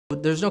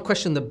There's no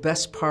question the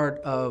best part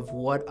of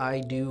what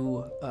I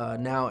do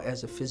now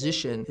as a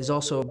physician is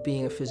also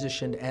being a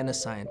physician and a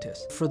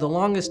scientist. For the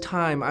longest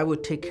time, I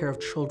would take care of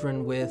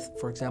children with,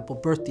 for example,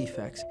 birth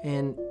defects.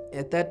 And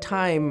at that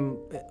time,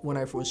 when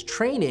I was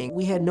training,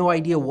 we had no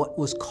idea what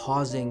was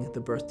causing the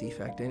birth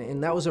defect.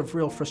 And that was a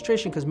real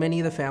frustration because many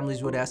of the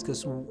families would ask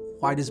us,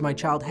 why does my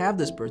child have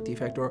this birth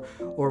defect?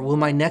 Or will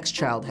my next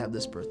child have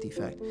this birth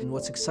defect? And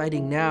what's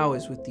exciting now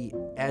is with the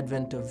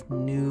advent of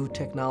new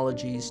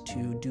technologies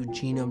to do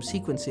genome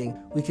sequencing,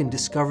 we can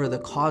discover the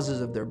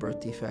causes of their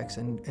birth defects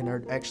and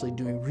are actually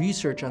doing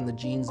research on the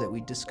genes that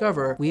we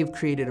discover. We have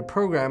created a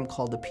program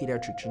called the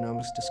Pediatric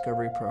Genomics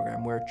Discovery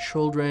Program, where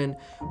children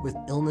with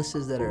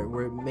illnesses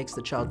where it makes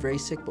the child very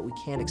sick, but we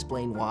can't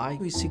explain why.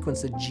 We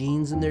sequence the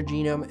genes in their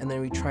genome, and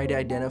then we try to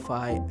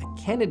identify a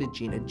candidate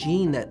gene, a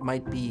gene that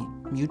might be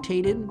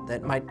mutated,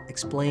 that might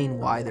explain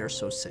why they're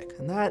so sick.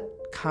 And that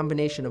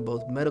combination of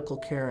both medical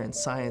care and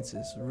science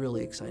is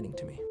really exciting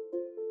to me.